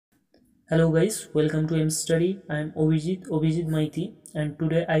Hello guys, welcome to M Study. I am ABHIJIT MAITY, and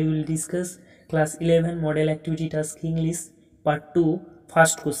today I will discuss class 11 model activity task English part 2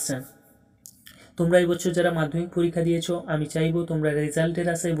 first question. তোমরা এই বছর যারা মাধ্যমিক পরীক্ষা দিয়েছো আমি চাইবো তোমরা রেজাল্টের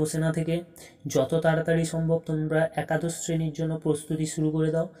আশায় বসে না থেকে যত তাড়াতাড়ি সম্ভব তোমরা একাদশ শ্রেণীর জন্য প্রস্তুতি শুরু করে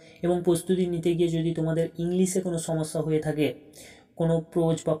দাও এবং প্রস্তুতি নিতে গিয়ে যদি তোমাদের ইংলিশে কোনো সমস্যা হয়ে থাকে, কোনো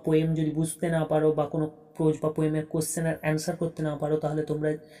প্রোজ বা পোয়েম যদি বুঝতে না পারো বা কোনো প্রোজ বা পোয়েমের কোশ্চেনের অ্যান্সার করতে না পারো, তাহলে তোমরা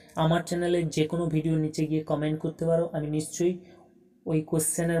আমার চ্যানেলে যে কোনো ভিডিওর নিচে গিয়ে কমেন্ট করতে পারো। আমি নিশ্চয়ই ওই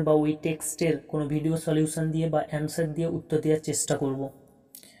কোশ্চেনের বা ওই টেক্সটের কোনো ভিডিও সলিউশন দিয়ে বা অ্যান্সার দিয়ে উত্তর দেওয়ার চেষ্টা করব।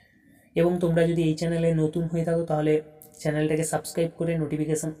 এবং তোমরা যদি এই চ্যানেলে নতুন হয়ে থাকো তাহলে চ্যানেলটাকে সাবস্ক্রাইব করে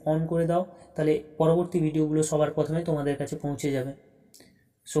নোটিফিকেশান অন করে দাও, তাহলে পরবর্তী ভিডিওগুলো সবার প্রথমে তোমাদের কাছে পৌঁছে যাবে।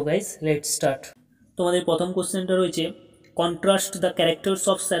 So guys, let's start. তোমাদের প্রথম কোশ্চেনটা রয়েছে, contrast the characters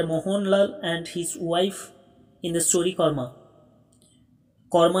of sir Mohanlal and his wife in the story কর্মা।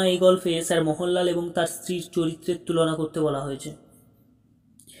 কর্মা এই গল্পে স্যার মোহনলাল এবং তার স্ত্রীর চরিত্রের তুলনা করতে বলা হয়েছে।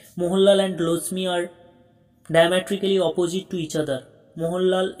 Mohanlal and Lakshmi R diametrically opposite to each other.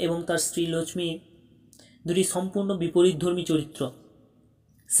 Mohanlal এবং তার স্ত্রী লক্ষ্মী দুটি সম্পূর্ণ বিপরীতধর্মী চরিত্র।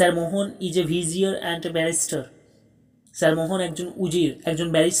 Sir Mohan is a ভিজিয়ার and a barrister. Sir মোহন একজন উজির, একজন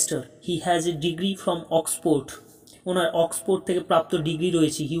barrister. He has a degree from Oxford. Owner Oxford থেকে প্রাপ্ত ডিগ্রি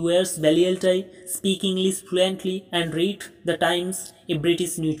রয়েছে। হি ওয়ার্স ব্যালিয়াল টাই, speak English fluently and read the Times, A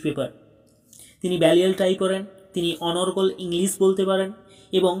British news paper. তিনি ব্যালিয়াল টাই করেন, তিনি অনর্গল ইংলিশ বলতে পারেন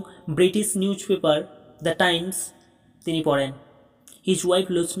এবং British news paper the Times তিনি পড়েন। His wife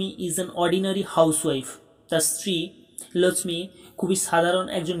Lakshmi is an ordinary housewife. তার স্ত্রী লক্ষ্মী খুবই সাধারণ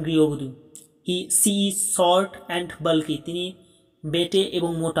একজন গৃহবধূ। C is short and bulky. তিনি বেটে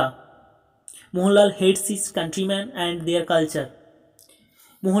এবং মোটা। Mohanlal hates his countryman and there culture.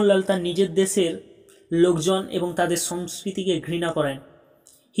 Mohanlal তার নিজের দেশের লোকজন এবং তাদের সংস্কৃতিকে ঘৃণা করেন।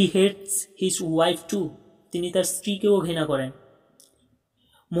 হি হেটস হিজ ওয়াইফ টু। তিনি তার স্ত্রীকেও ঘৃণা করেন।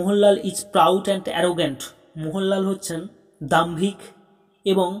 Mohanlal is proud and arrogant. Mohanlal হচ্ছেন দাম্ভিক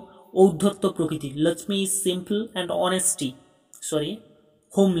এবং ঔদ্ধত্য প্রকৃতির। Lakshmi is simple and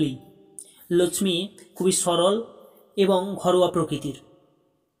homely. Lakshmi খুবই সরল এবং ঘরোয়া প্রকৃতির।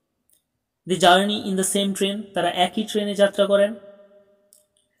 দি journey in the same train. তারা একই ট্রেনে যাত্রা করেন।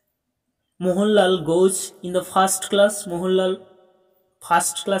 মোহনলাল গোজ in the first class. Mohanlal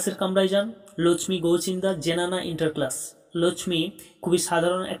first ক্লাসের কামরায় যান। লক্ষ্মী গোজ in the জেনানা inter class. Lakshmi খুবই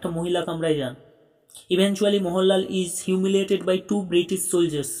সাধারণ একটা মহিলা কামরায় যান। Eventually Mohanlal is humiliated by two British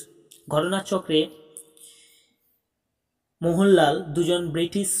soldiers. ঘটনাচক্রে মোহনলাল দুজন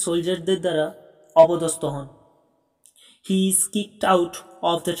ব্রিটিশ সোলজারদের দ্বারা অপদস্থ হন। He is kicked out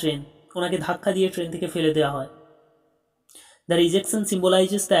of the train. ওনাকে ধাক্কা দিয়ে ট্রেন থেকে ফেলে দেওয়া হয়। The rejection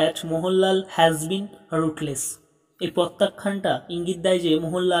symbolises that Mohanlal has been rootless. এই প্রত্যাখ্যানটা ইঙ্গিত দেয় যে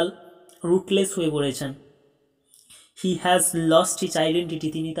মোহনলাল রুটলেস হয়ে পড়েছেন। He has lost his identity.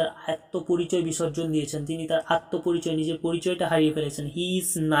 তিনি তার আত্মপরিচয় বিসর্জন দিয়েছেন। তিনি তার আত্মপরিচয়, নিজের পরিচয়টা হারিয়ে ফেলেছেন। হি ইজ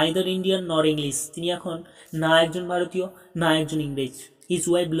নাইদার ইন্ডিয়ান নর ইংলিশ। তিনি এখন না একজন ভারতীয় না একজন ইংরেজ। His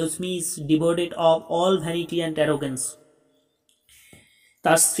wife Lakshmi is devoted of all vanity and arrogance.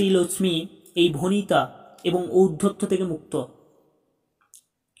 তার স্ত্রী লক্ষ্মী এই ভনিতা এবং ঔদ্ধত্য থেকে মুক্ত।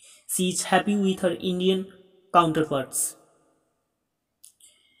 C is happy with her Indian কাউন্টারপার্টস।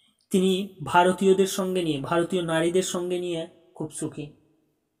 তিনি ভারতীয়দের সঙ্গে নিয়ে, ভারতীয় নারীদের সঙ্গে নিয়ে খুব সুখী।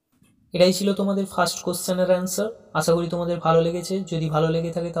 এটাই ছিল তোমাদের ফার্স্ট কোশ্চেনের অ্যান্সার। আশা করি তোমাদের ভালো লেগেছে। যদি ভালো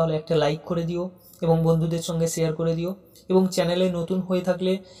লেগে থাকে তাহলে একটা লাইক করে দিও এবং বন্ধুদের সঙ্গে শেয়ার করে দিও এবং চ্যানেলে নতুন হয়ে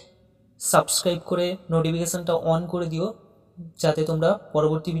থাকলে সাবস্ক্রাইব করে নোটিফিকেশানটা অন করে দিও, যাতে তোমরা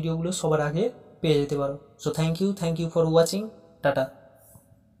পরবর্তী ভিডিওগুলো সবার আগে পেয়ে যেতে পারো। So thank you for watching. Tata.